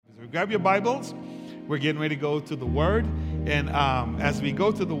Grab your Bibles. We're getting ready to go to the Word. And as we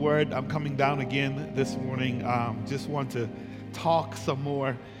go to the Word, I'm coming down again this morning. Just want to talk some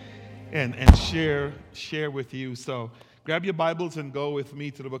more and share with you. So grab your Bibles and go with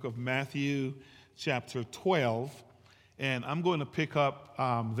me to the book of Matthew chapter 12. And I'm going to pick up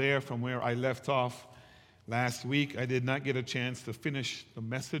there from where I left off last week. I did not get a chance to finish the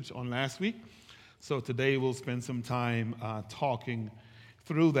message on last week. So today we'll spend some time talking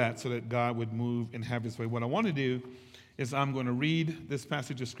through that so that God would move and have his way. What I want to do is I'm going to read this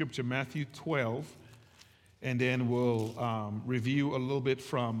passage of Scripture, Matthew 12, and then we'll review a little bit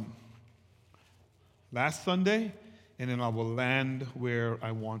from last Sunday, and then I will land where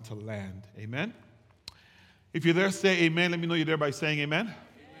I want to land. Amen? If you're there, say amen. Let me know you're there by saying amen.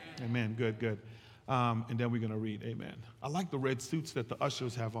 Amen. Good. And then we're going to read. Amen. I like the red suits that the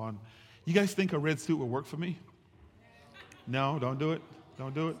ushers have on. You guys think a red suit will work for me? No, don't do it.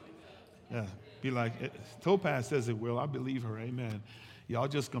 Don't do it. Yeah, be like, Topaz says it will. I believe her. Amen. Y'all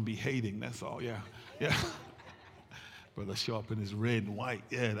just going to be hating. That's all. Yeah. Brother show up in his red and white.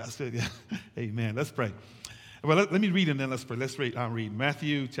 Yeah, that's it. Yeah. Amen. Let's pray. Well, let me read and then let's pray. Let's read. I'll read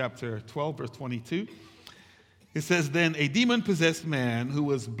Matthew chapter 12, verse 22. It says, "Then a demon-possessed man who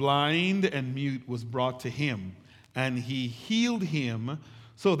was blind and mute was brought to him, and he healed him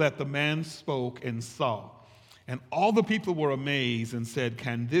so that the man spoke and saw. And all the people were amazed and said,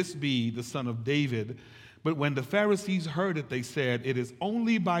 'Can this be the son of David?' But when the Pharisees heard it, they said, 'It is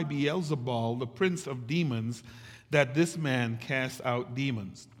only by Beelzebul, the prince of demons, that this man casts out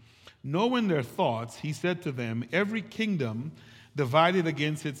demons.' Knowing their thoughts, he said to them, 'Every kingdom divided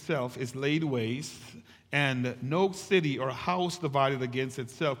against itself is laid waste, and no city or house divided against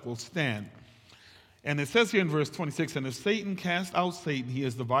itself will stand.' And it says here in verse 26, 'And if Satan cast out Satan, he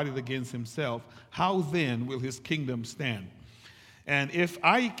is divided against himself. How then will his kingdom stand? And if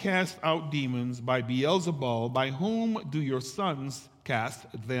I cast out demons by Beelzebul, by whom do your sons cast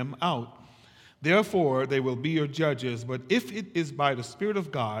them out? Therefore they will be your judges. But if it is by the Spirit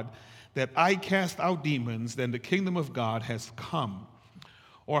of God that I cast out demons, then the kingdom of God has come.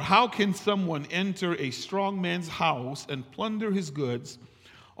 Or how can someone enter a strong man's house and plunder his goods,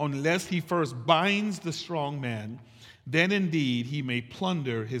 unless he first binds the strong man? Then indeed he may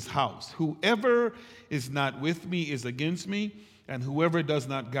plunder his house. Whoever is not with me is against me, and whoever does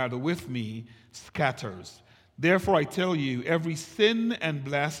not gather with me scatters. Therefore I tell you, every sin and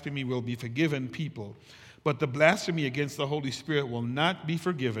blasphemy will be forgiven people, but the blasphemy against the Holy Spirit will not be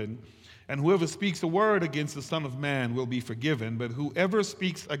forgiven. And whoever speaks a word against the Son of Man will be forgiven, but whoever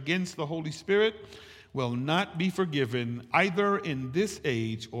speaks against the Holy Spirit will not be forgiven, either in this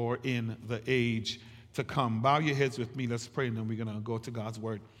age or in the age to come." Bow your heads with me. Let's pray, and then we're going to go to God's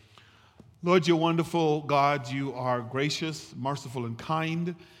word. Lord, you're wonderful. God, you are gracious, merciful, and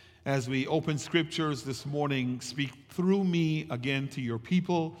kind. As we open scriptures this morning, speak through me again to your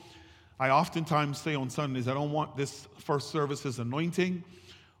people. I oftentimes say on Sundays, I don't want this first service's anointing.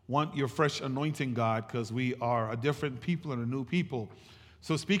 Want your fresh anointing, God, because we are a different people and a new people.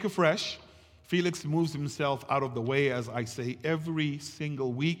 So speak afresh. Felix moves himself out of the way, as I say every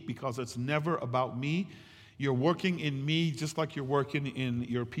single week, because it's never about me. You're working in me just like you're working in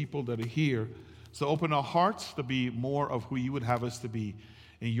your people that are here. So open our hearts to be more of who you would have us to be.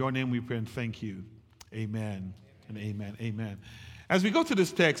 In your name we pray and thank you. Amen and amen. Amen. As we go to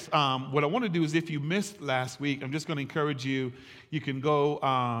this text, what I want to do is, if you missed last week, I'm just going to encourage you. You can go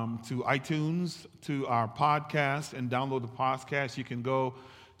to iTunes, to our podcast, and download the podcast. You can go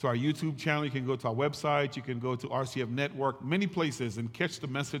to our YouTube channel. You can go to our website. You can go to RCF Network, many places, and catch the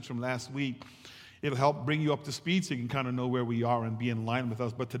message from last week. It'll help bring you up to speed so you can kind of know where we are and be in line with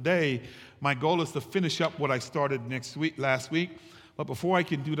us. But today, my goal is to finish up what I started last week. But before I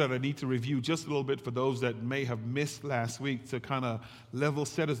can do that, I need to review just a little bit for those that may have missed last week, to kind of level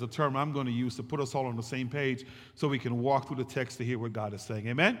set is the term I'm going to use to put us all on the same page so we can walk through the text to hear what God is saying.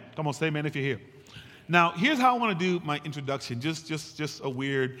 Amen? Come on, say amen if you're here. Now, here's how I want to do my introduction. Just a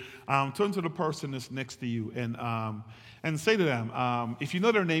weird. Turn to the person that's next to you and say to them, if you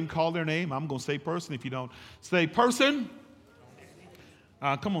know their name, call their name. I'm going to say person. If you don't, say person.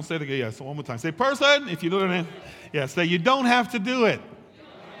 Come on, say it again. Yeah, so one more time. Say person. If you know their name. Yeah, say you don't have to do it.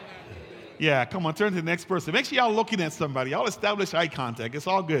 Yeah, come on, turn to the next person. Make sure y'all looking at somebody. Y'all establish eye contact. It's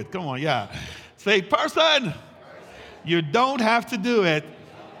all good. Come on, yeah. Say person. You don't have to do it.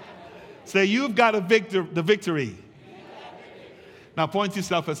 Say, you've got the victory. Now point to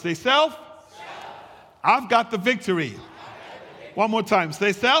yourself and say, self, I've got the victory. One more time.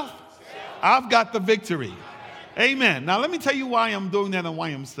 Say, self, I've got the victory. Amen. Now let me tell you why I'm doing that and why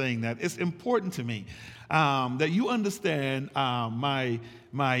I'm saying that. It's important to me that you understand my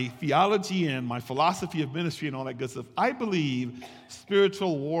my theology and my philosophy of ministry and all that good stuff, I believe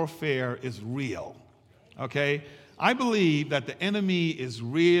spiritual warfare is real, okay? I believe that the enemy is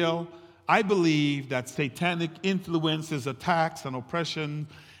real. I believe that satanic influences, attacks, and oppression,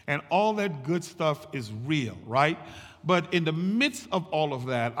 and all that good stuff is real, right? But in the midst of all of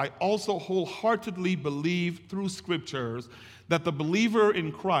that, I also wholeheartedly believe through scriptures that the believer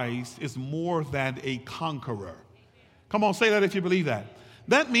in Christ is more than a conqueror. Come on, say that if you believe that.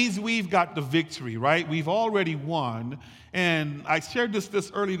 That means we've got the victory, right? We've already won. And I shared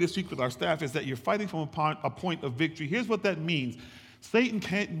this early this week with our staff, is that you're fighting from a point of victory. Here's what that means. Satan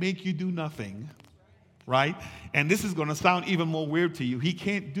can't make you do nothing, right? And this is going to sound even more weird to you. He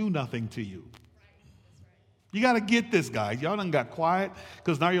can't do nothing to you. You got to get this, guys. Y'all done got quiet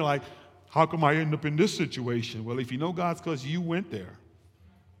because now you're like, how come I end up in this situation? Well, if you know God's, because you went there.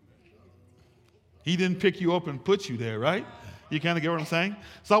 He didn't pick you up and put you there, right? You kind of get what I'm saying?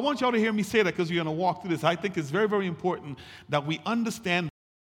 So I want y'all to hear me say that because we're going to walk through this. I think it's very, very important that we understand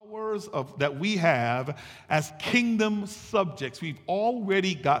that we have as kingdom subjects. We've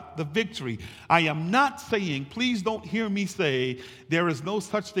already got the victory. I am not saying, please don't hear me say, there is no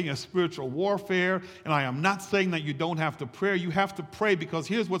such thing as spiritual warfare, and I am not saying that you don't have to pray. You have to pray because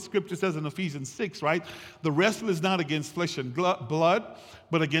here's what Scripture says in Ephesians 6, right? The wrestle is not against flesh and blood,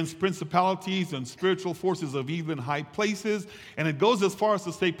 but against principalities and spiritual forces of evil in high places. And it goes as far as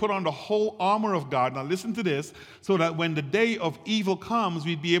to say, put on the whole armor of God. Now listen to this, so that when the day of evil comes,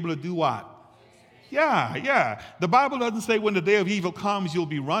 we'd be able to do what? Yeah. The Bible doesn't say when the day of evil comes, you'll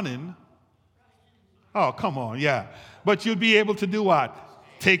be running. Oh, come on, yeah. But you'll be able to do what?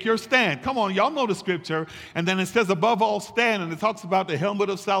 Take your stand. Come on, y'all know the scripture. And then it says, above all stand, and it talks about the helmet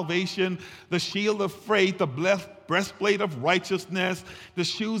of salvation, the shield of faith, the breastplate of righteousness, the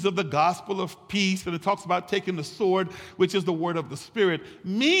shoes of the gospel of peace, and it talks about taking the sword, which is the word of the Spirit,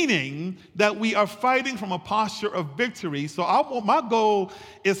 meaning that we are fighting from a posture of victory. So my goal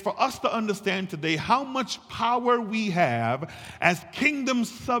is for us to understand today how much power we have as kingdom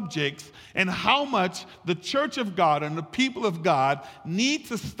subjects and how much the church of God and the people of God need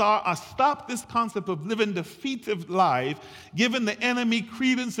to stop this concept of living defeated life, giving the enemy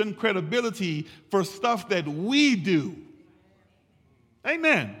credence and credibility for stuff that we do.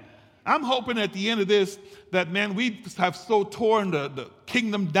 Amen. I'm hoping at the end of this that, man, we have so torn the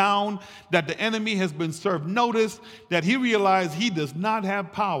kingdom down that the enemy has been served notice, that he realized he does not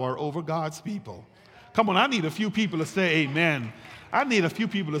have power over God's people. Come on, I need a few people to say amen. I need a few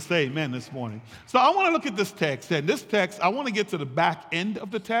people to say amen this morning. So I want to look at this text. And this text, I want to get to the back end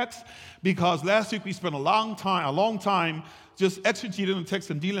of the text because last week we spent a long time just exegeting the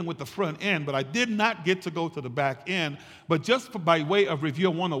text and dealing with the front end, but I did not get to go to the back end. But just by way of review,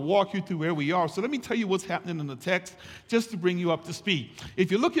 I want to walk you through where we are. So let me tell you what's happening in the text just to bring you up to speed.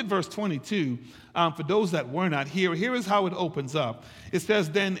 If you look at verse 22, for those that were not here, here is how it opens up. It says,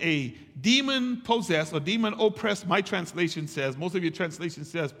 then a demon possessed, or demon oppressed, my translation says, most of your translation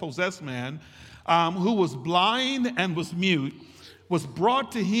says possessed man, who was blind and was mute, was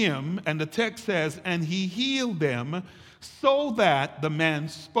brought to him, and the text says, and he healed them, so that the man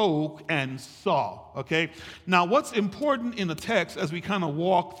spoke and saw. Okay? Now, what's important in the text as we kind of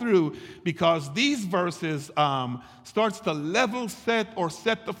walk through, because these verses starts to level set or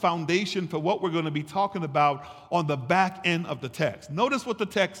set the foundation for what we're going to be talking about on the back end of the text. Notice what the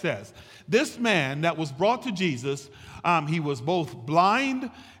text says. This man that was brought to Jesus, he was both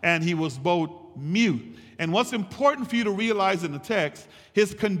blind and he was both mute. And what's important for you to realize in the text,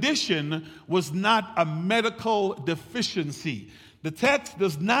 his condition was not a medical deficiency. The text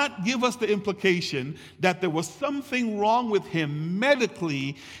does not give us the implication that there was something wrong with him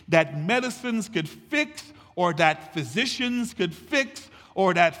medically that medicines could fix, or that physicians could fix,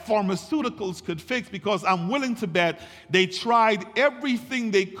 or that pharmaceuticals could fix, because I'm willing to bet they tried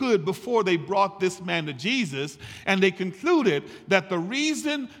everything they could before they brought this man to Jesus, and they concluded that the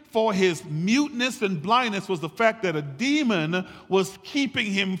reason for his muteness and blindness was the fact that a demon was keeping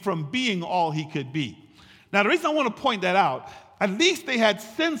him from being all he could be. Now, the reason I want to point that out, at least they had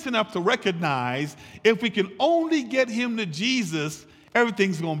sense enough to recognize if we can only get him to Jesus,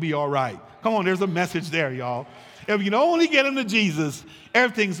 everything's going to be all right. Come on, there's a message there, y'all. If you can only get him to Jesus,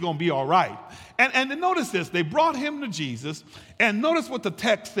 everything's going to be all right. And notice this. They brought him to Jesus, and notice what the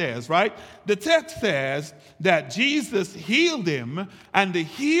text says, right? The text says that Jesus healed him, and the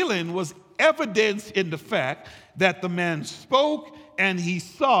healing was evidence in the fact that the man spoke and he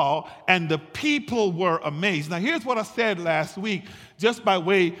saw, and the people were amazed. Now, here's what I said last week. just by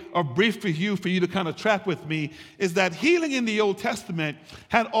way of brief review for you to kind of track with me, is that healing in the Old Testament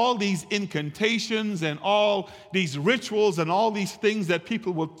had all these incantations and all these rituals and all these things that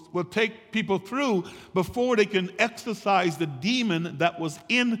people will take people through before they can exorcise the demon that was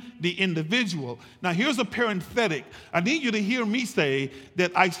in the individual. Now, here's a parenthetic. I need you to hear me say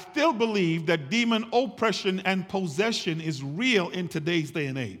that I still believe that demon oppression and possession is real in today's day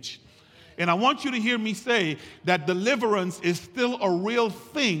and age. And I want you to hear me say that deliverance is still a real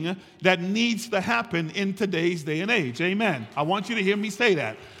thing that needs to happen in today's day and age. Amen. I want you to hear me say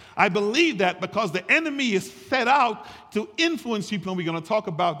that. I believe that because the enemy is set out to influence people, and we're going to talk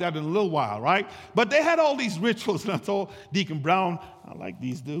about that in a little while, right? But they had all these rituals, and I told Deacon Brown, I like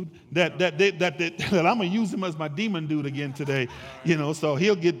these dude, that I'm going to use him as my demon dude again today, so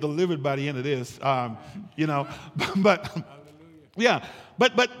he'll get delivered by the end of this, but yeah.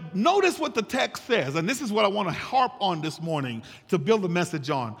 But notice what the text says, and this is what I want to harp on this morning to build a message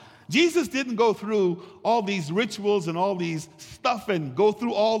on. Jesus didn't go through all these rituals and all these stuff and go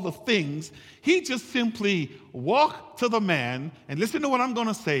through all the things. He just simply walked to the man, and listen to what I'm going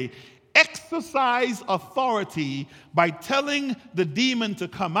to say, exercise authority by telling the demon to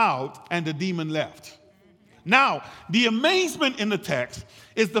come out, and the demon left. Now, the amazement in the text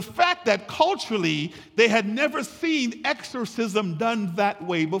is the fact that culturally they had never seen exorcism done that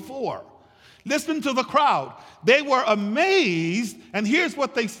way before. Listen to the crowd. They were amazed, and here's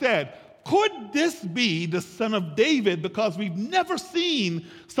what they said. Could this be the Son of David? Because we've never seen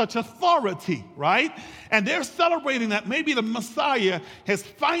such authority, right? And they're celebrating that maybe the Messiah has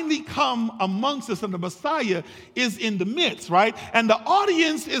finally come amongst us, and the Messiah is in the midst, right? And the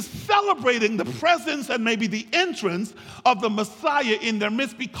audience is celebrating the presence and maybe the entrance of the Messiah in their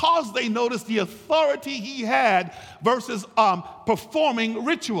midst because they noticed the authority he had versus performing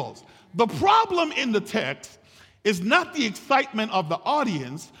rituals. The problem in the text is not the excitement of the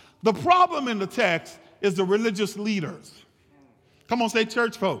audience. The problem in the text is the religious leaders. Come on, say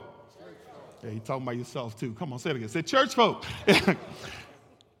church folk. Yeah, you're talking about yourself too. Come on, say it again. Say church folk. The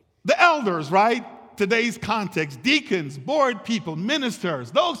elders, right? Today's context, deacons, board people,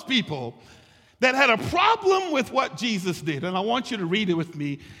 ministers, those people that had a problem with what Jesus did. And I want you to read it with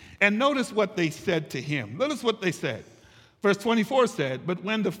me and notice what they said to him. Notice what they said. Verse 24 said, but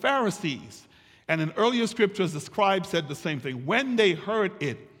when the Pharisees, and in earlier scriptures the scribes said the same thing, when they heard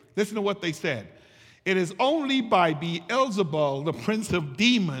it, listen to what they said. It is only by Beelzebul, the prince of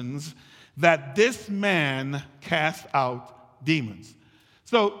demons, that this man casts out demons.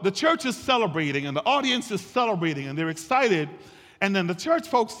 So the church is celebrating, and the audience is celebrating, and they're excited. And then the church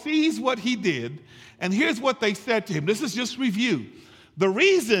folks sees what he did, and here's what they said to him. This is just review. The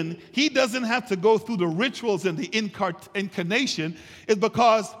reason he doesn't have to go through the rituals and the incarnation is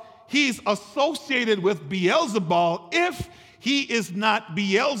because he's associated with Beelzebul if he is not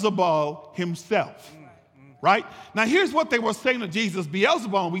Beelzebul himself, right? Now, here's what they were saying to Jesus.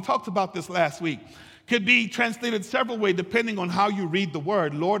 Beelzebul, and we talked about this last week, could be translated several ways depending on how you read the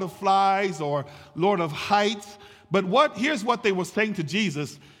word, Lord of Flies or Lord of Heights. But here's what they were saying to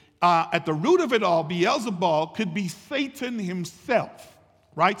Jesus. At the root of it all, Beelzebul could be Satan himself,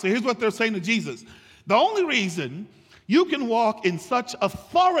 right? So here's what they're saying to Jesus. The only reason you can walk in such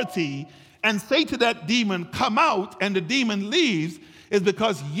authority and say to that demon, come out, and the demon leaves, is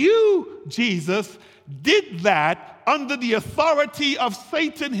because you, Jesus, did that under the authority of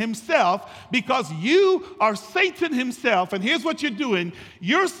Satan himself, because you are Satan himself. And here's what you're doing.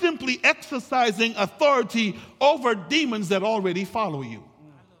 You're simply exercising authority over demons that already follow you.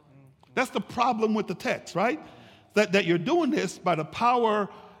 That's the problem with the text, right? That you're doing this by the power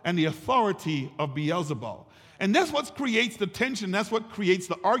and the authority of Beelzebul. And that's what creates the tension. That's what creates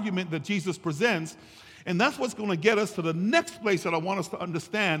the argument that Jesus presents. And that's what's going to get us to the next place that I want us to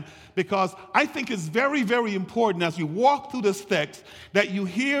understand, because I think it's very, very important as we walk through this text that you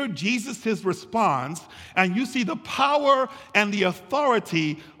hear Jesus' response and you see the power and the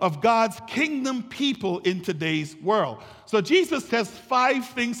authority of God's kingdom people in today's world. So Jesus says 5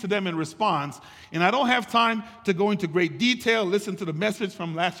 things to them in response, and I don't have time to go into great detail. Listen to the message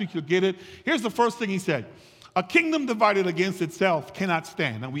from last week, you'll get it. Here's the first thing he said. A kingdom divided against itself cannot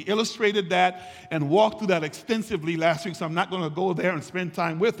stand. And we illustrated that and walked through that extensively last week, so I'm not going to go there and spend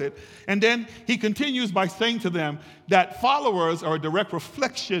time with it. And then he continues by saying to them that followers are a direct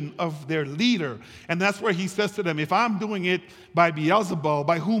reflection of their leader. And that's where he says to them, if I'm doing it by Beelzebul,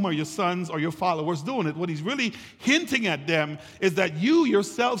 by whom are your sons or your followers doing it? What he's really hinting at them is that you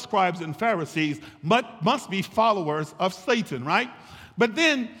yourselves, scribes and Pharisees, must be followers of Satan, right? But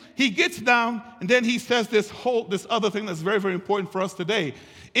then he gets down and then he says this other thing that's very, very important for us today.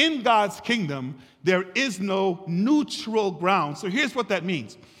 In God's kingdom, there is no neutral ground. So here's what that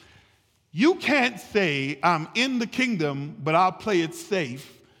means. You can't say, I'm in the kingdom, but I'll play it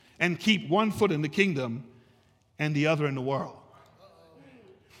safe and keep one foot in the kingdom and the other in the world.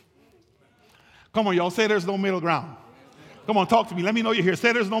 Come on, y'all, say there's no middle ground. Come on, talk to me. Let me know you're here.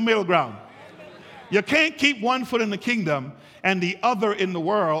 Say there's no middle ground. You can't keep one foot in the kingdom and the other in the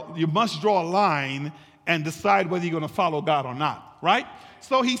world. You must draw a line and decide whether you're going to follow God or not, right?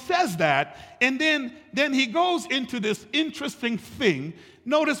 So he says that, and then he goes into this interesting thing.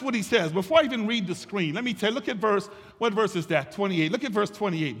 Notice what he says. Before I even read the screen, let me tell you, look at what verse is that? 28. Look at verse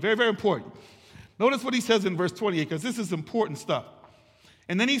 28. Very, very important. Notice what he says in verse 28, because this is important stuff.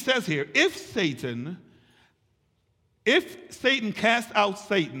 And then he says here, if Satan casts out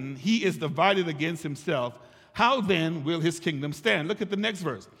Satan, he is divided against himself. How then will his kingdom stand? Look at the next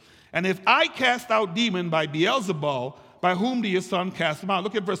verse. And if I cast out demon by Beelzebul, by whom do your son cast them out?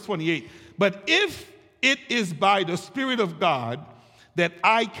 Look at verse 28. But if it is by the Spirit of God that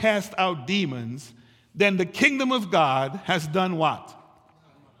I cast out demons, then the kingdom of God has done what?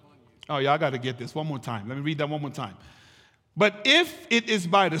 Oh, y'all got to get this one more time. Let me read that one more time. But if it is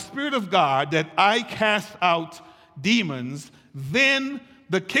by the Spirit of God that I cast out demons, then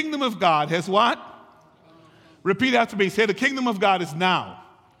the kingdom of God has what? Repeat after me. Say, the kingdom of God is now.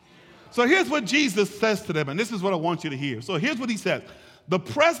 So here's what Jesus says to them, and this is what I want you to hear. So here's what he says. The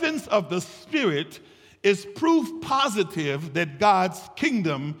presence of the Spirit is proof positive that God's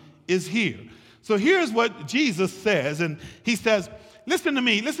kingdom is here. So here's what Jesus says, and he says, listen to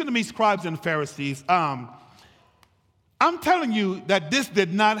me, scribes and Pharisees. I'm telling you that this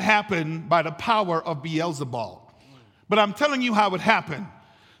did not happen by the power of Beelzebul, but I'm telling you how it happened.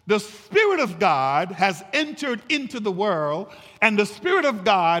 The Spirit of God has entered into the world, and the Spirit of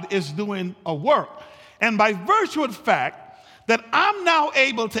God is doing a work. And by virtue of the fact that I'm now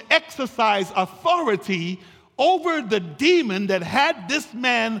able to exercise authority over the demon that had this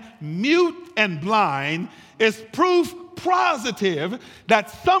man mute and blind is proof positive that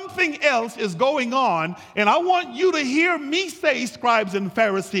something else is going on. And I want you to hear me say, scribes and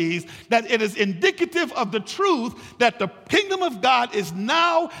Pharisees, that it is indicative of the truth that the kingdom of God is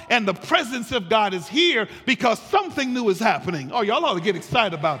now and the presence of God is here because something new is happening. Oh, y'all ought to get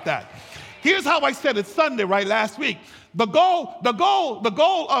excited about that. Here's how I said it Sunday, right, last week. The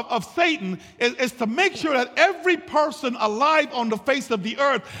goal of Satan is to make sure that every person alive on the face of the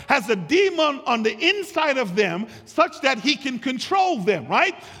earth has a demon on the inside of them such that he can control them,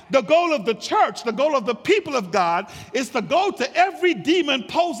 right? The goal of the church, the goal of the people of God is to go to every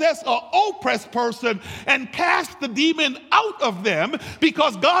demon-possessed or oppressed person and cast the demon out of them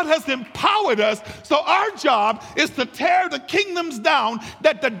because God has empowered us. So our job is to tear the kingdoms down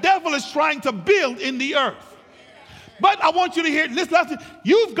that the devil is trying to build in the earth. But I want you to hear, listen,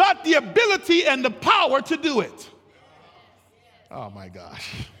 you've got the ability and the power to do it. Oh my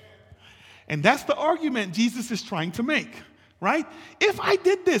gosh. And that's the argument Jesus is trying to make, right? If I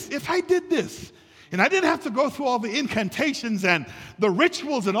did this, and I didn't have to go through all the incantations and the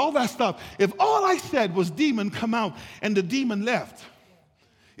rituals and all that stuff, if all I said was demon come out and the demon left,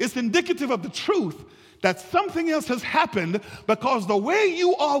 it's indicative of the truth that something else has happened because the way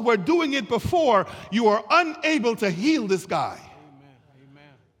you all were doing it before, you are unable to heal this guy. Amen.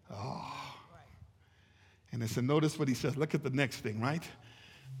 Oh. And so notice what he says. Look at the next thing, right?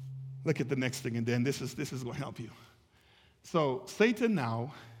 Look at the next thing, and then this is going to help you. So Satan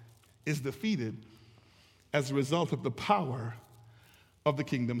now is defeated as a result of the power of the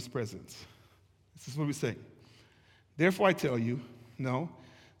kingdom's presence. This is what we're saying. Therefore I tell you,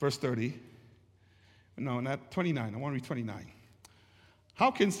 verse 30, no, not 29. I want to read 29. How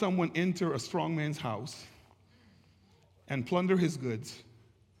can someone enter a strong man's house and plunder his goods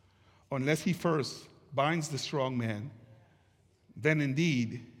unless he first binds the strong man? Then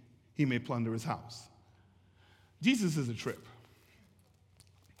indeed he may plunder his house. Jesus is a trip.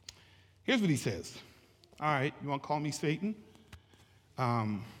 Here's what he says. All right, you want to call me Satan?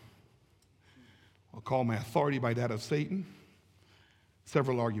 I'll call my authority by that of Satan.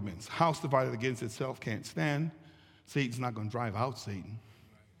 Several arguments. House divided against itself can't stand. Satan's not going to drive out Satan.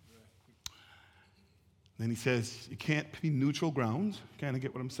 Then he says, you can't be neutral ground. Kind of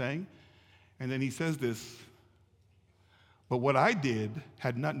get what I'm saying? And then he says this, but what I did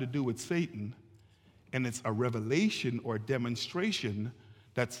had nothing to do with Satan, and it's a revelation or a demonstration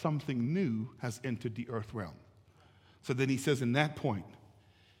that something new has entered the earth realm. So then he says in that point,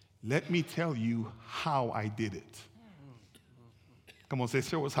 let me tell you how I did it. Come on, say,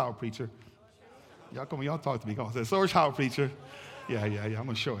 show us how, preacher. Y'all come on, y'all talk to me. Come on, say, show us how, preacher. Yeah. I'm going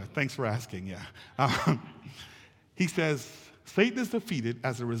to show it. Thanks for asking. Yeah. He says, Satan is defeated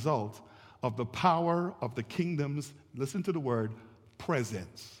as a result of the power of the kingdom's, listen to the word,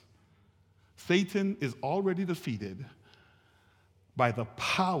 presence. Satan is already defeated by the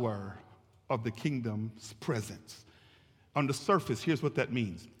power of the kingdom's presence. On the surface, here's what that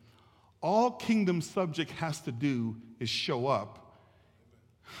means. All kingdom subject has to do is show up.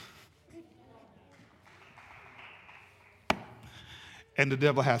 And the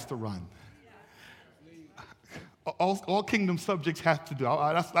devil has to run. All kingdom subjects have to do,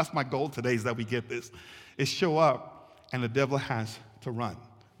 that's my goal today, is that we get this, is show up and the devil has to run,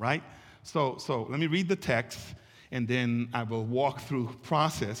 right? So let me read the text and then I will walk through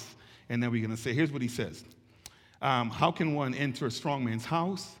process and then we're going to say, here's what he says. How can one enter a strong man's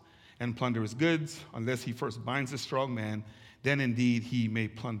house and plunder his goods unless he first binds the strong man? Then indeed he may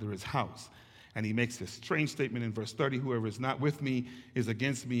plunder his house. And he makes this strange statement in verse 30, whoever is not with me is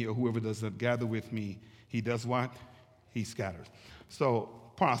against me, or whoever does not gather with me, he does what? He scatters. So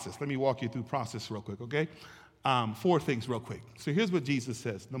process. Let me walk you through process real quick, okay? 4 things real quick. So here's what Jesus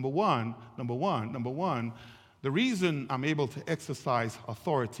says. Number one, the reason I'm able to exercise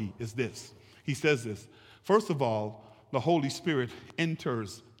authority is this. He says this. First of all, the Holy Spirit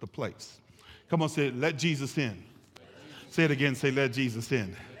enters the place. Come on, say it, let Jesus in. Say it again, say let Jesus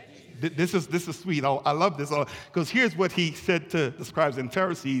in. This is sweet. I love this because here's what he said to the scribes and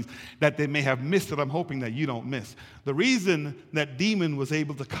Pharisees that they may have missed that I'm hoping that you don't miss. The reason that demon was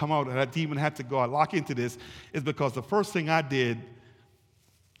able to come out and that demon had to go, I lock into this, is because the first thing I did,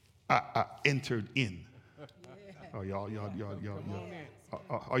 I entered in. Oh, y'all.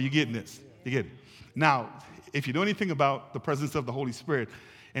 Are you getting this? You get it? Now, if you know anything about the presence of the Holy Spirit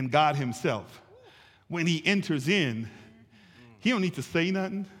and God himself, when he enters in, he don't need to say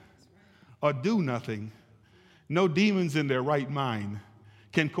nothing or do nothing. No demons in their right mind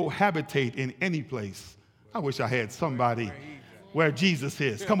can cohabitate in any place. I wish I had somebody where Jesus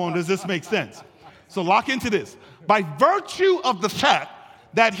is. Come on, does this make sense? So lock into this. By virtue of the fact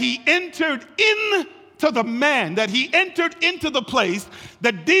that he entered into the man, that he entered into the place,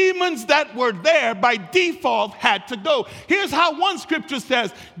 the demons that were there by default had to go. Here's how one scripture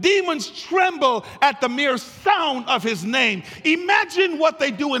says, demons tremble at the mere sound of his name. Imagine what they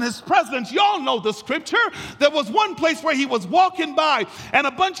do in his presence. Y'all know the scripture. There was one place where he was walking by and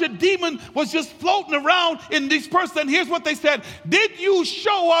a bunch of demons was just floating around in this person. Here's what they said. Did you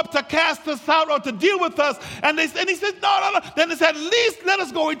show up to cast us out or to deal with us? And he said, no. Then they said, at least let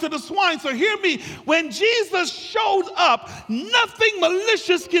us go into the swine. So hear me. When Jesus showed up, nothing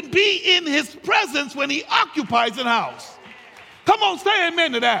malicious can be in his presence when he occupies a house. Come on, say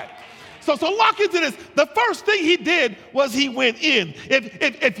amen to that. So lock into this. The first thing he did was he went in.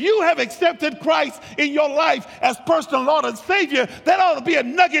 If you have accepted Christ in your life as personal Lord and Savior, that ought to be a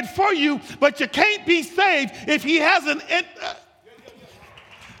nugget for you, but you can't be saved if he hasn't.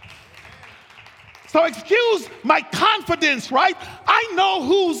 So excuse my confidence, right? I know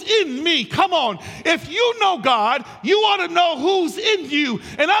who's in me. Come on. If you know God, you ought to know who's in you.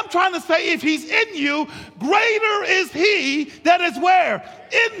 And I'm trying to say if he's in you, greater is he that is where?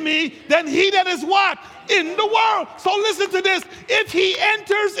 In me than he that is what? In the world. So listen to this. If he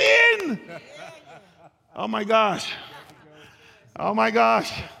enters in. Oh my gosh. Oh my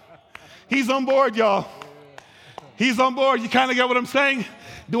gosh. He's on board, y'all. He's on board. You kind of get what I'm saying?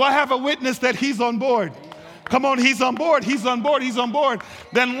 Do I have a witness that he's on board? Come on, he's on board, he's on board, he's on board.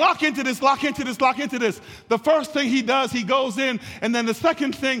 Then lock into this. The first thing he does, he goes in. And then the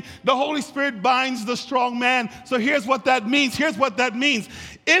second thing, the Holy Spirit binds the strong man. So here's what that means.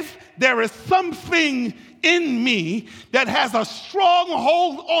 If there is something in me that has a strong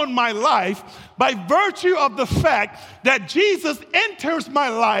hold on my life, by virtue of the fact that Jesus enters my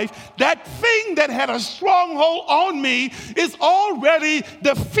life, that thing that had a stronghold on me is already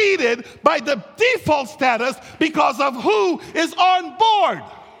defeated by the default status because of who is on board.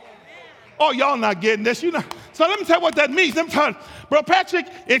 Oh, y'all not getting this. So let me tell you what that means. Bro, Patrick,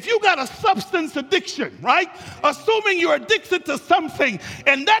 if you got a substance addiction, right? Assuming you're addicted to something,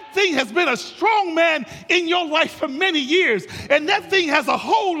 and that thing has been a strong man in your life for many years, and that thing has a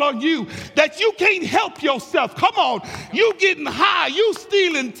hold on you that you can't help yourself. Come on. You getting high. You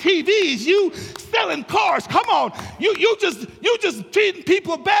stealing TVs. You selling cars. Come on. You just treating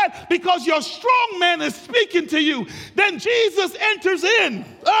people bad because your strong man is speaking to you. Then Jesus enters in.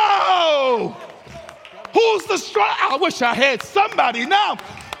 Oh! Who's the strong? I wish I had somebody now.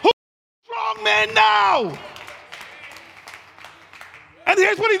 Who's the strong man now? And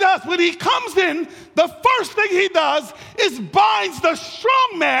here's what he does. When he comes in, the first thing he does is binds the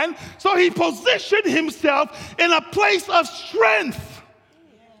strong man, so he positioned himself in a place of strength.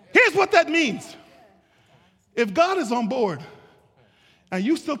 Here's what that means. If God is on board, and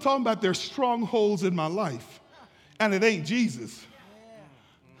you still talking about there's strongholds in my life, and it ain't Jesus.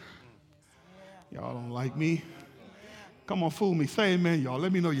 Y'all don't like me. Come on, fool me. Say amen, y'all.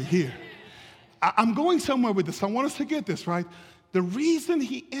 Let me know you're here. I'm going somewhere with this. I want us to get this, right? The reason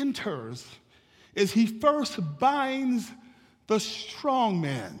he enters is he first binds the strong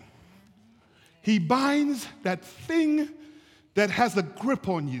man. He binds that thing that has a grip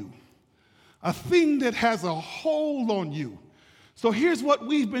on you, a thing that has a hold on you. So here's what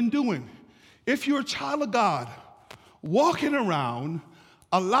we've been doing. If you're a child of God, walking around,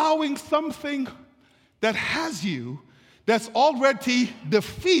 allowing something that has you, that's already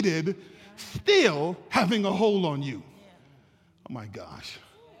defeated, still having a hold on you. Oh my gosh.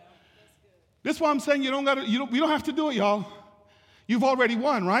 This is why I'm saying we don't have to do it, y'all. You've already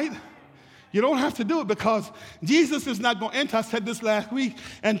won, right? You don't have to do it because Jesus is not going to enter. I said this last week,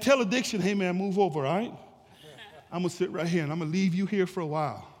 and tell addiction, hey man, move over, all right? I'm going to sit right here and I'm going to leave you here for a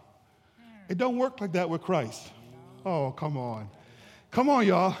while. It don't work like that with Christ. Oh, come on. Come on,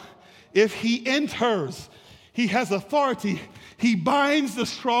 y'all. If he enters, he has authority. He binds the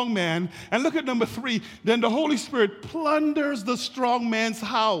strong man. And look at number 3. Then the Holy Spirit plunders the strong man's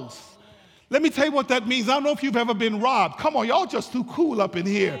house. Let me tell you what that means. I don't know if you've ever been robbed. Come on, y'all just too cool up in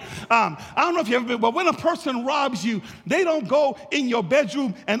here. I don't know if you've ever been, but when a person robs you, they don't go in your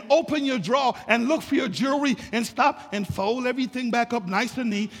bedroom and open your drawer and look for your jewelry and stop and fold everything back up nice and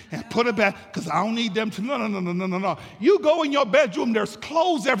neat and put it back because I don't need them to. No. You go in your bedroom, there's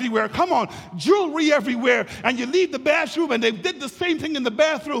clothes everywhere. Come on, jewelry everywhere. And you leave the bathroom and they did the same thing in the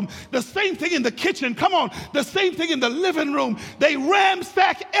bathroom, the same thing in the kitchen. Come on, the same thing in the living room. They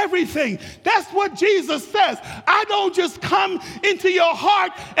ransack everything. That's what Jesus says. I don't just come into your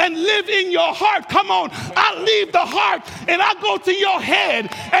heart and live in your heart. Come on. I leave the heart and I go to your head.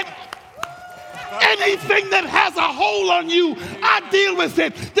 And anything that has a hold on you, I deal with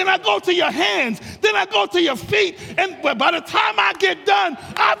it. Then I go to your hands. Then I go to your feet. And by the time I get done,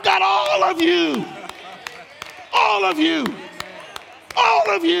 I've got all of you. All of you.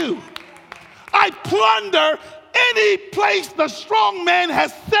 All of you. I plunder any place the strong man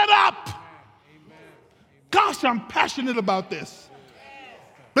has set up. Gosh, I'm passionate about this.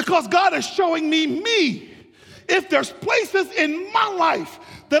 Because God is showing me. If there's places in my life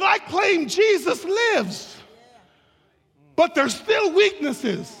that I claim Jesus lives, but there's still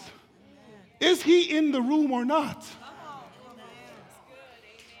weaknesses, is he in the room or not?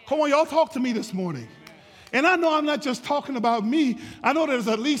 Come on, y'all talk to me this morning. And I know I'm not just talking about me. I know there's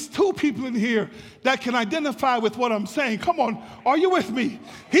at least 2 people in here that can identify with what I'm saying. Come on, are you with me?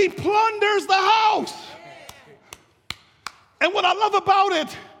 He plunders the house. And what I love about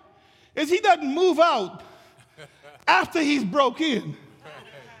it is he doesn't move out after he's broke in.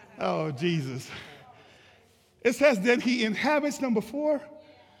 Oh, Jesus. It says that he inhabits, number 4,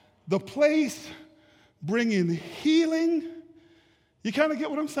 the place bringing healing. You kind of get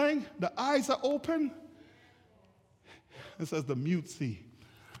what I'm saying? The eyes are open. It says the mute see.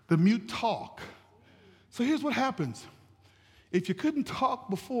 The mute talk. So here's what happens. If you couldn't talk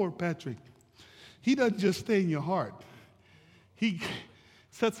before, Patrick, he doesn't just stay in your heart. He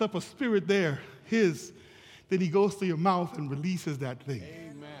sets up a spirit there, his, then he goes to your mouth and releases that thing.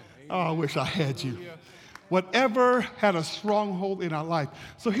 Amen. Oh, I wish I had you. Whatever had a stronghold in our life.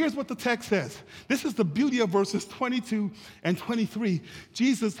 So here's what the text says. This is the beauty of verses 22 and 23.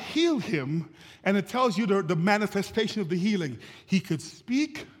 Jesus healed him, and it tells you the manifestation of the healing. He could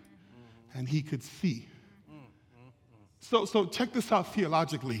speak, and he could see. So check this out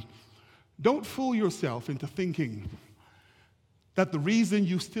theologically. Don't fool yourself into thinking that the reason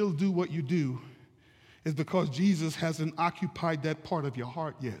you still do what you do is because Jesus hasn't occupied that part of your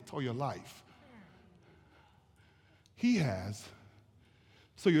heart yet or your life. He has.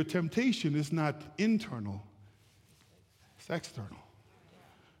 So your temptation is not internal, it's external.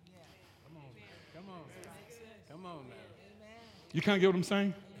 Come on now. You kind of get what I'm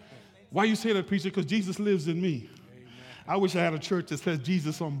saying? Why you say that, preacher? Because Jesus lives in me. I wish I had a church that says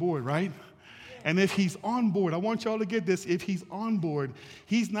Jesus on board, right? And if he's on board, I want y'all to get this. If he's on board,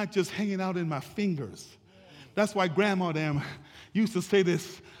 he's not just hanging out in my fingers. That's why Grandma used to say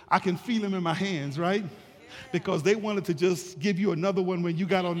this, I can feel him in my hands, right? because they wanted to just give you another one when you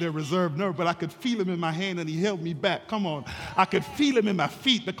got on their reserve nerve, but I could feel him in my hand and he held me back. Come on. I could feel him in my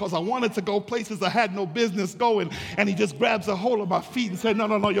feet because I wanted to go places I had no business going, and he just grabs a hold of my feet and said,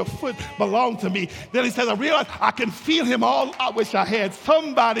 no, your foot belonged to me. Then he says, I realized I can feel him all. I wish I had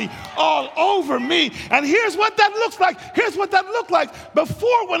somebody all over me. And here's what that looks like. Here's what that looked like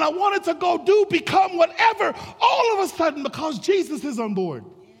before, when I wanted to go do, become, whatever. All of a sudden, because Jesus is on board,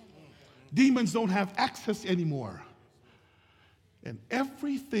 demons don't have access anymore. And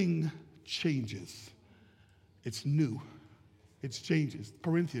everything changes. It's new. It changes.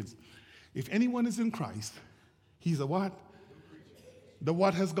 Corinthians, if anyone is in Christ, he's a what? The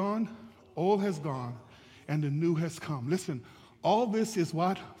what has gone? Old has gone, and the new has come. Listen, all this is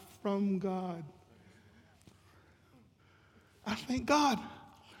what? From God. I thank God.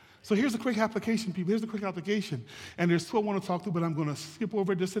 So here's a quick application, people. Here's a quick application. And there's two I want to talk to, but I'm going to skip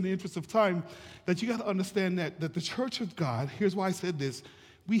over just in the interest of time, that you got to understand that the church of God, here's why I said this,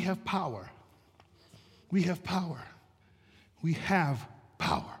 we have power. We have power. We have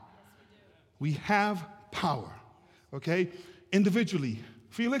power. We have power. Okay? Individually,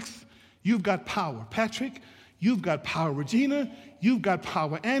 Felix, you've got power. Patrick, you've got power. Regina, you've got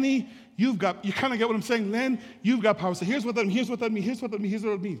power. Annie, you kind of get what I'm saying. Len, you've got power. So here's what that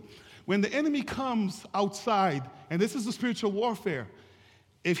means. When the enemy comes outside, and this is the spiritual warfare,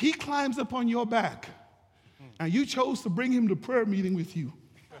 if he climbs up on your back and you chose to bring him to prayer meeting with you,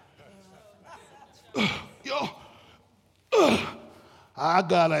 I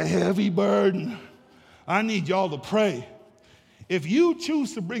got a heavy burden. I need y'all to pray. If you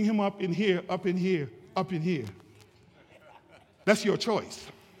choose to bring him up in here, that's your choice.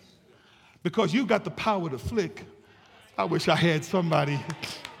 Because you've got the power to flick. I wish I had somebody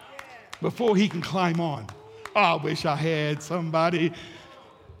before he can climb on. I wish I had somebody.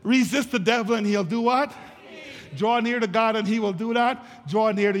 Resist the devil and he'll do what? Draw near to God and he will do that.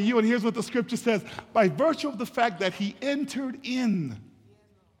 Draw near to you. And here's what the scripture says. By virtue of the fact that he entered in.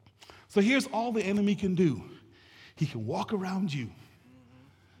 So here's all the enemy can do. He can walk around you,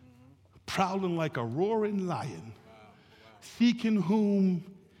 prowling like a roaring lion, seeking whom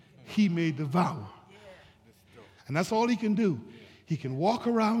he may devour. And that's all he can do. He can walk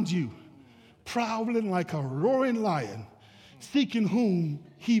around you, prowling like a roaring lion, seeking whom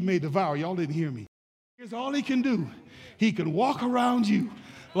he may devour. Y'all didn't hear me. Here's all he can do. He can walk around you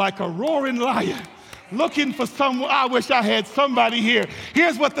like a roaring lion, looking for someone. I wish I had somebody here.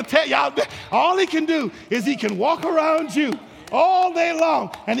 Here's what y'all, all he can do is he can walk around you all day long,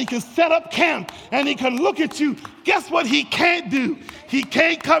 and he can set up camp, and he can look at you. Guess what he can't do? He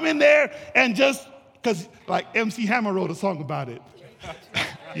can't come in there and just, because like MC Hammer wrote a song about it.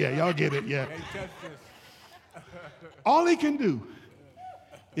 Yeah, y'all get it, yeah. All he can do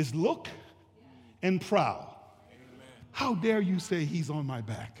is look and prowl. How dare you say he's on my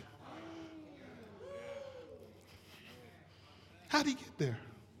back? How'd he get there?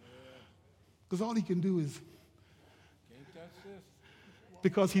 Because all he can do is,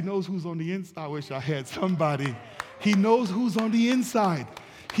 because he knows who's on the inside. I wish I had somebody. He knows who's on the inside.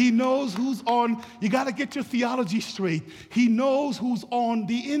 He knows who's on. You got to get your theology straight. He knows who's on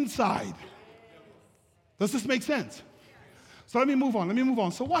the inside. Does this make sense? So let me move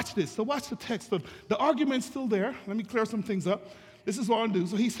on. So watch this. So watch the text. The argument's still there. Let me clear some things up. This is what I'll do.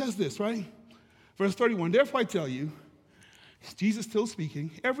 So he says this, right? Verse 31, therefore I tell you, Jesus still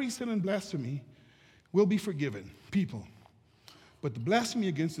speaking, every sin and blasphemy will be forgiven, people. But the blasphemy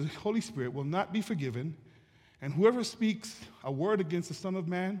against the Holy Spirit will not be forgiven, and whoever speaks a word against the Son of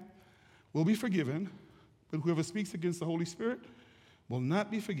Man will be forgiven, but whoever speaks against the Holy Spirit will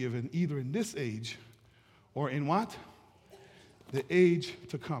not be forgiven, either in this age or in what? The age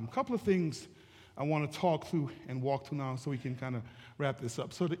to come. A couple of things I want to talk through and walk through now so we can kind of wrap this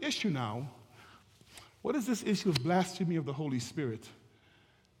up. So the issue now, what is this issue of blasphemy of the Holy Spirit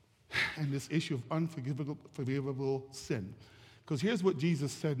and this issue of unforgivable sin? Because here's what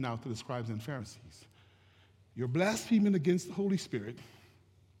Jesus said now to the scribes and Pharisees. You're blaspheming against the Holy Spirit.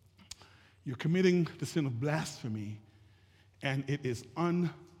 You're committing the sin of blasphemy, and it is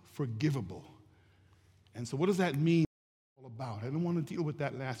unforgivable. And so what does that mean all about? I didn't want to deal with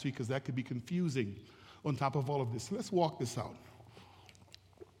that last week because that could be confusing on top of all of this. So let's walk this out.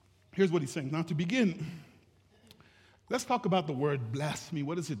 Here's what he's saying. Now to begin, let's talk about the word blasphemy.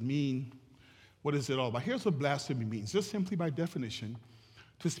 What does it mean? What is it all about? Here's what blasphemy means. Just simply by definition,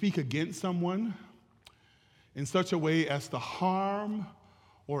 to speak against someone in such a way as to harm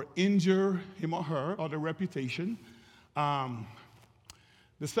or injure him or her or their reputation.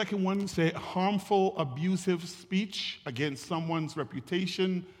 The second one, say harmful, abusive speech against someone's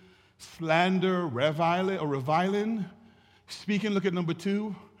reputation, slander, reviling. Speaking, look at number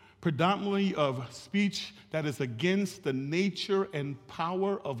 2, predominantly of speech that is against the nature and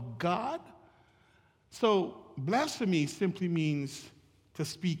power of God. So blasphemy simply means to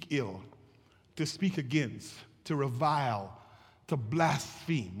speak ill, to speak against, to revile, to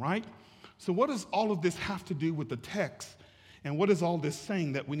blaspheme, right? So what does all of this have to do with the text? And what is all this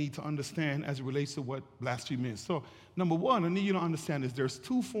saying that we need to understand as it relates to what blasphemy is? So number 1, I need you to understand is there's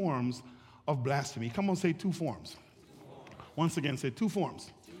 2 forms of blasphemy. Come on, say 2 forms. Once again, say 2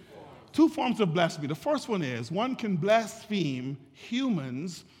 forms. 2 forms of blasphemy. The first one is one can blaspheme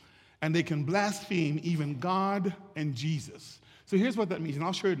humans, and they can blaspheme even God and Jesus. So here's what that means, and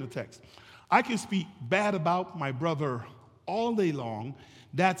I'll show you in the text. I can speak bad about my brother all day long.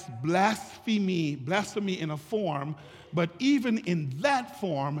 That's blasphemy in a form, but even in that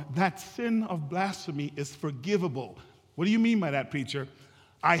form, that sin of blasphemy is forgivable. What do you mean by that, preacher?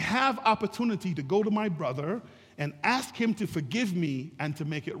 I have opportunity to go to my brother and ask him to forgive me and to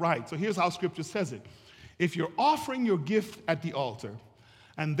make it right. So here's how Scripture says it. If you're offering your gift at the altar,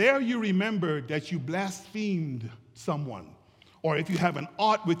 and there you remember that you blasphemed someone, or if you have an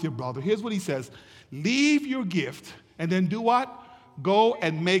ought with your brother, here's what he says. Leave your gift and then do what? Go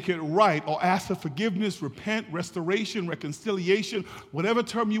and make it right, or ask for forgiveness, repent, restoration, reconciliation, whatever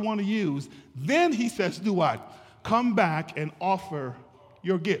term you want to use. Then he says, do what? Come back and offer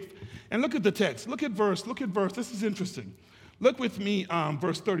your gift. And look at the text. Look at verse. This is interesting. Look with me,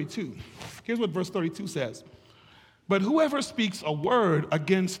 verse 32. Here's what verse 32 says. But whoever speaks a word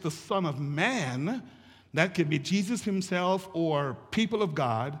against the Son of Man, that could be Jesus himself or people of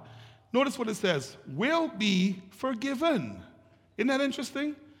God, notice what it says, will be forgiven. Isn't that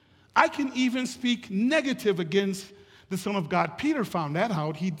interesting? I can even speak negative against the Son of God. Peter found that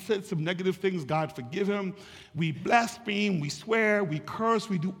out. He said some negative things. God forgive him. We blaspheme, we swear, we curse,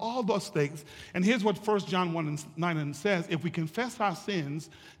 we do all those things. And here's what 1 John 1:9 says. If we confess our sins,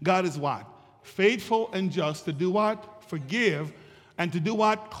 God is what? Faithful and just to do what? Forgive. And to do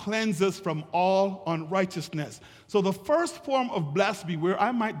what? Cleanse us from all unrighteousness. So the first form of blasphemy, where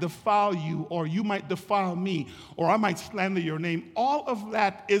I might defile you, or you might defile me, or I might slander your name, all of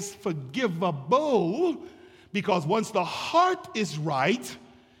that is forgivable, because once the heart is right,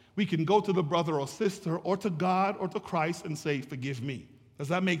 we can go to the brother or sister, or to God, or to Christ, and say, forgive me. Does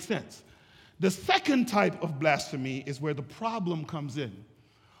that make sense? The second type of blasphemy is where the problem comes in.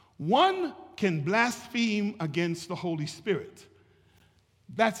 One can blaspheme against the Holy Spirit.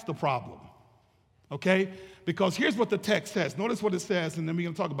 That's the problem, okay? Because here's what the text says. Notice what it says, and then we're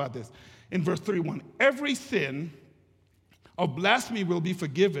going to talk about this. In verse 31, every sin of blasphemy will be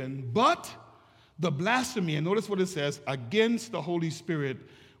forgiven, but the blasphemy, and notice what it says, against the Holy Spirit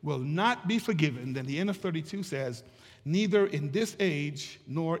will not be forgiven. Then the end of 32 says, neither in this age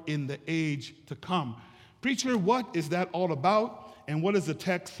nor in the age to come. Preacher, what is that all about? And what is the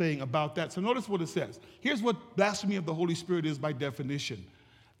text saying about that? So notice what it says. Here's what blasphemy of the Holy Spirit is by definition.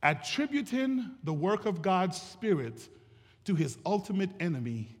 Attributing the work of God's Spirit to his ultimate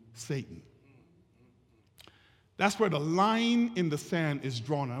enemy, Satan. That's where the line in the sand is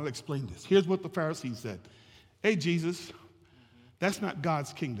drawn. I'll explain this. Here's what the Pharisees said. Hey, Jesus, that's not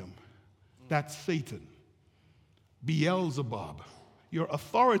God's kingdom. That's Satan. Beelzebub. Your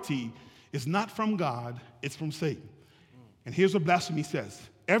authority is not from God, it's from Satan. And here's what blasphemy says.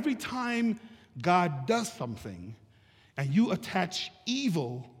 Every time God does something and you attach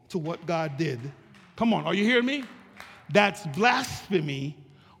evil to what God did, come on, are you hearing me? That's blasphemy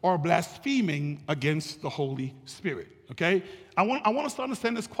or blaspheming against the Holy Spirit, okay? I want us to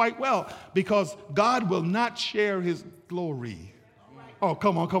understand this quite well, because God will not share his glory. Oh,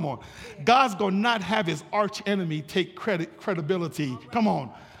 come on. God's going to not have his arch enemy take credibility. Come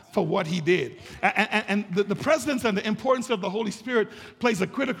on. For what he did. And the presence and the importance of the Holy Spirit plays a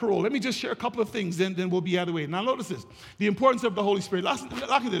critical role. Let me just share a couple of things, then we'll be out of the way. Now notice this. The importance of the Holy Spirit.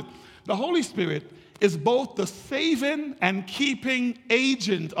 Look at this. The Holy Spirit is both the saving and keeping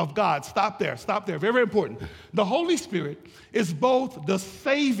agent of God. Stop there. Very, very important. The Holy Spirit is both the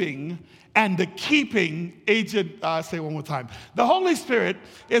saving and the keeping agent. Say it one more time. The Holy Spirit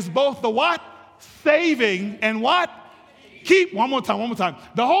is both the what? Saving and what? Keep. One more time.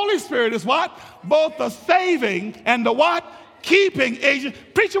 The Holy Spirit is what? Both the saving and the what? Keeping agent.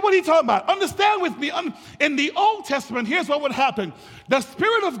 Preacher, what are you talking about? Understand with me. In the Old Testament, here's what would happen. The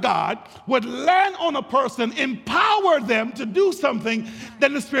Spirit of God would land on a person, empower them to do something,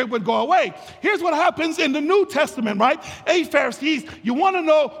 then the Spirit would go away. Here's what happens in the New Testament, right? Hey, Pharisees, you want to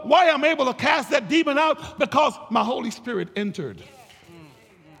know why I'm able to cast that demon out? Because my Holy Spirit entered.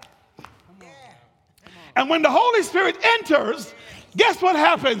 And when the Holy Spirit enters, guess what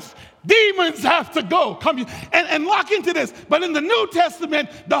happens? Demons have to go. Come and lock into this. But in the New Testament,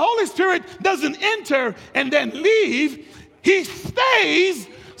 the Holy Spirit doesn't enter and then leave. He stays.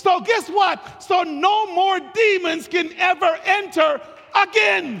 So guess what? So no more demons can ever enter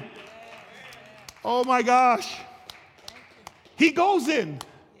again. Oh my gosh. He goes in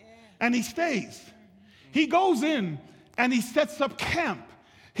and he stays. He goes in and he sets up camp.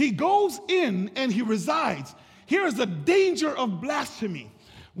 He goes in and he resides. Here is the danger of blasphemy.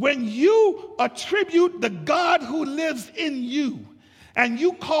 When you attribute the God who lives in you and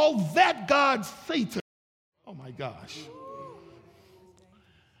you call that God Satan, oh my gosh.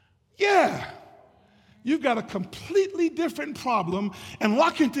 Yeah. You've got a completely different problem, and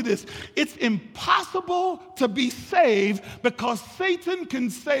lock into this. It's impossible to be saved because Satan can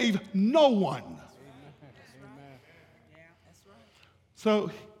save no one. Amen. Yeah, that's right. So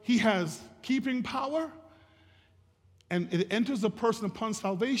he has keeping power, and it enters a person upon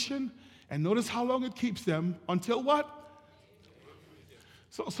salvation, and notice how long it keeps them until what?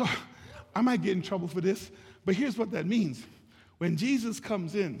 So I might get in trouble for this, but here's what that means. When Jesus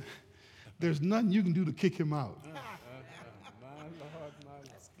comes in, there's nothing you can do to kick him out.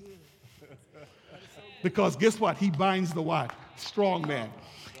 Because guess what? He binds the what? Strong man.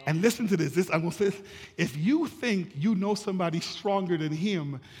 And listen to this. I'm going to say this. If you think you know somebody stronger than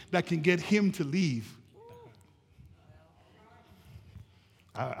him that can get him to leave,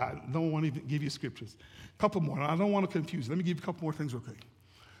 I don't want to even give you scriptures. A couple more. I don't want to confuse you. Let me give you a couple more things real quick.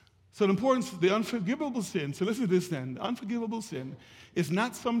 So the importance of the unforgivable sin, so listen to this then. The unforgivable sin is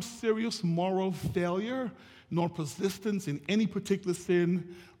not some serious moral failure, nor persistence in any particular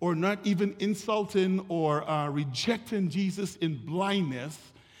sin, or not even insulting or rejecting Jesus in blindness.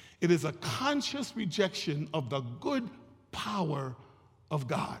 It is a conscious rejection of the good power of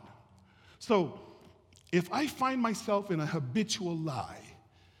God. So if I find myself in a habitual lie,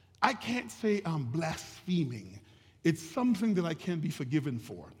 I can't say I'm blaspheming. It's something that I can be forgiven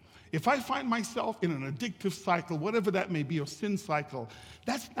for. If I find myself in an addictive cycle, whatever that may be, or sin cycle,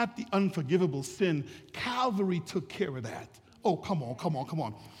 that's not the unforgivable sin. Calvary took care of that. Oh, come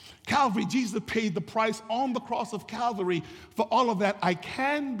on. Calvary, Jesus paid the price on the cross of Calvary for all of that. I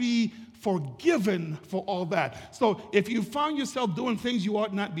can be forgiven for all that. So if you find yourself doing things you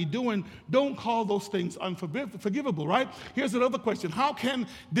ought not be doing, don't call those things unforgivable, right? Here's another question. How can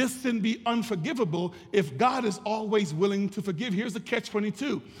this sin be unforgivable if God is always willing to forgive? Here's the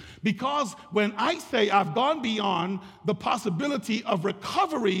catch-22. Because when I say I've gone beyond the possibility of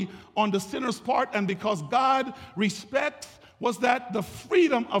recovery on the sinner's part, and because God respects the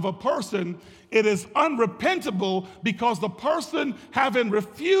freedom of a person, it is unrepentable because the person, having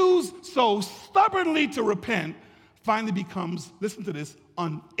refused so stubbornly to repent, finally becomes, listen to this,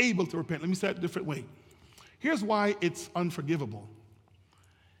 unable to repent. Let me say it a different way. Here's why it's unforgivable.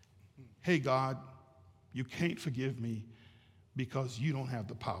 Hey, God, you can't forgive me because you don't have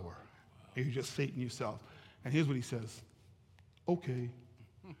the power. And you're just Satan yourself. And here's what he says. Okay.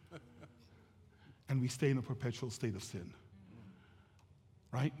 And we stay in a perpetual state of sin.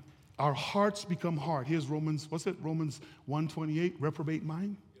 Right? Our hearts become hard. Here's Romans 1:28, reprobate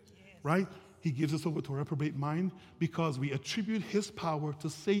mind. Yes. Right? He gives us over to a reprobate mind because we attribute his power to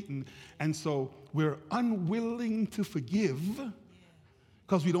Satan. And so we're unwilling to forgive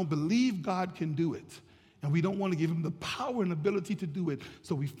because we don't believe God can do it. And we don't want to give him the power and ability to do it.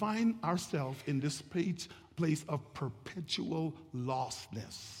 So we find ourselves in this place of perpetual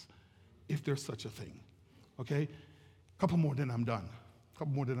lostness, if there's such a thing. Okay? A couple more, then I'm done.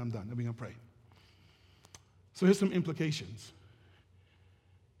 Then we're going to pray. So here's some implications.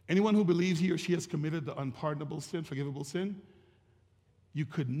 Anyone who believes he or she has committed the unpardonable sin, forgivable sin, you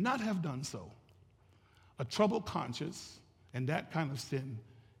could not have done so. A troubled conscience and that kind of sin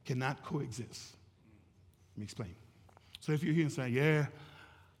cannot coexist. Let me explain. So if you're here and saying, yeah,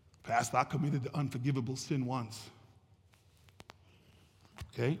 Pastor, I committed the unforgivable sin once.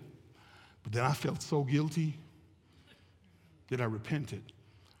 Okay? But then I felt so guilty that I repented.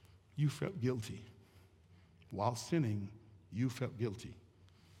 You felt guilty. While sinning, you felt guilty.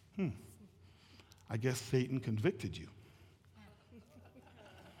 I guess Satan convicted you.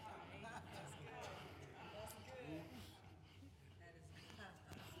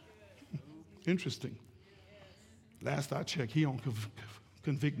 Interesting. Last I checked, he don't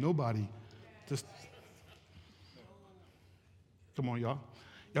convict nobody. Just come on, y'all.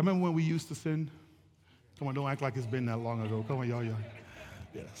 Y'all remember when we used to sin? Come on, don't act like it's been that long ago. Come on, y'all.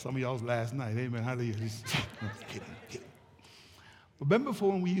 Yeah, some of y'all's last night. Amen. Hallelujah. Kidding. Remember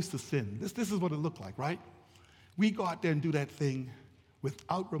before when we used to sin? This is what it looked like, right? We go out there and do that thing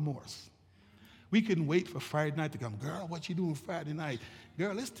without remorse. We couldn't wait for Friday night to come. Girl, what you doing Friday night?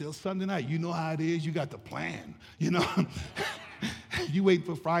 Girl, it's still Sunday night. You know how it is. You got the plan, you know. You wait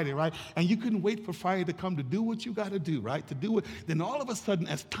for Friday, right? And you couldn't wait for Friday to come to do what you got to do, right? To do it. Then all of a sudden,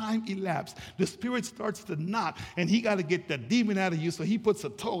 as time elapsed, the spirit starts to knock, and he got to get that demon out of you, so he puts a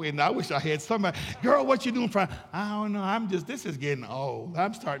toe in. I wish I had somebody. Girl, what you doing Friday? I don't know. This is getting old.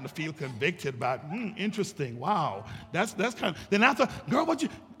 I'm starting to feel convicted about, interesting. Wow. That's kind of, then after, girl, what you,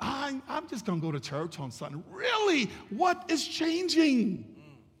 I'm just going to go to church on Sunday. Really? What is changing?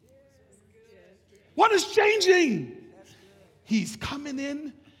 What is changing? He's coming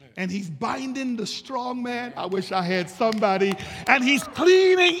in and he's binding the strong man. I wish I had somebody. And he's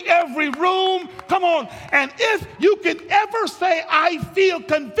cleaning every room. Come on. And if you can ever say, I feel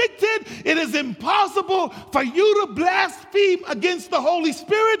convicted, it is impossible for you to blaspheme against the Holy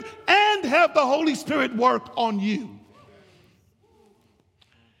Spirit and have the Holy Spirit work on you.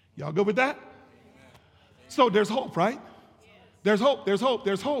 Y'all good with that? So there's hope, right? There's hope, there's hope,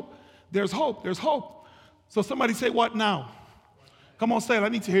 there's hope, there's hope, there's hope. So somebody say, what now? Come on, say it. I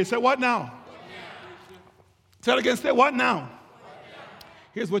need to hear it. Say, what now? Say it again. Say, what now?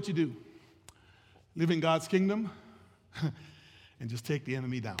 Here's what you do. Live in God's kingdom and just take the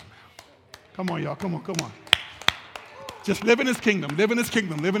enemy down. Come on, y'all. Come on, come on. Just live in his kingdom. Live in his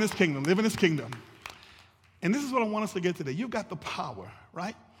kingdom. Live in his kingdom. Live in his kingdom. And this is what I want us to get today. You've got the power,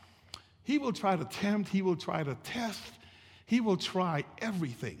 right? He will try to tempt. He will try to test. He will try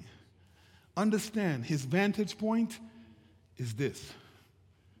everything. Understand, his vantage point is this.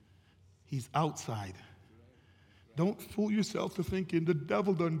 He's outside. Don't fool yourself to thinking the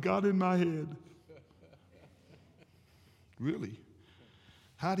devil done got in my head. Really?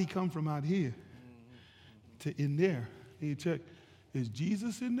 How'd he come from out here to in there? You check, is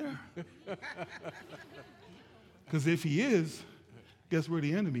Jesus in there? Because if he is, guess where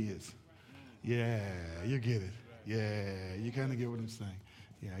the enemy is? Yeah, you get it. Yeah, you kind of get what I'm saying.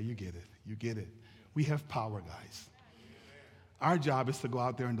 Yeah, you get it. You get it. We have power, guys. Our job is to go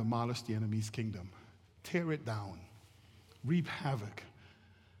out there and demolish the enemy's kingdom. Tear it down. Reap havoc.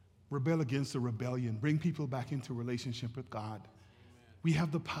 Rebel against the rebellion. Bring people back into relationship with God. We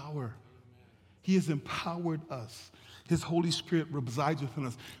have the power. He has empowered us. His Holy Spirit resides within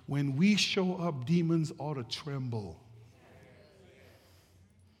us. When we show up, demons ought to tremble.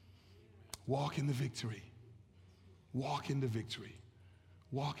 Walk in the victory. Walk in the victory.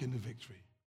 Walk in the victory.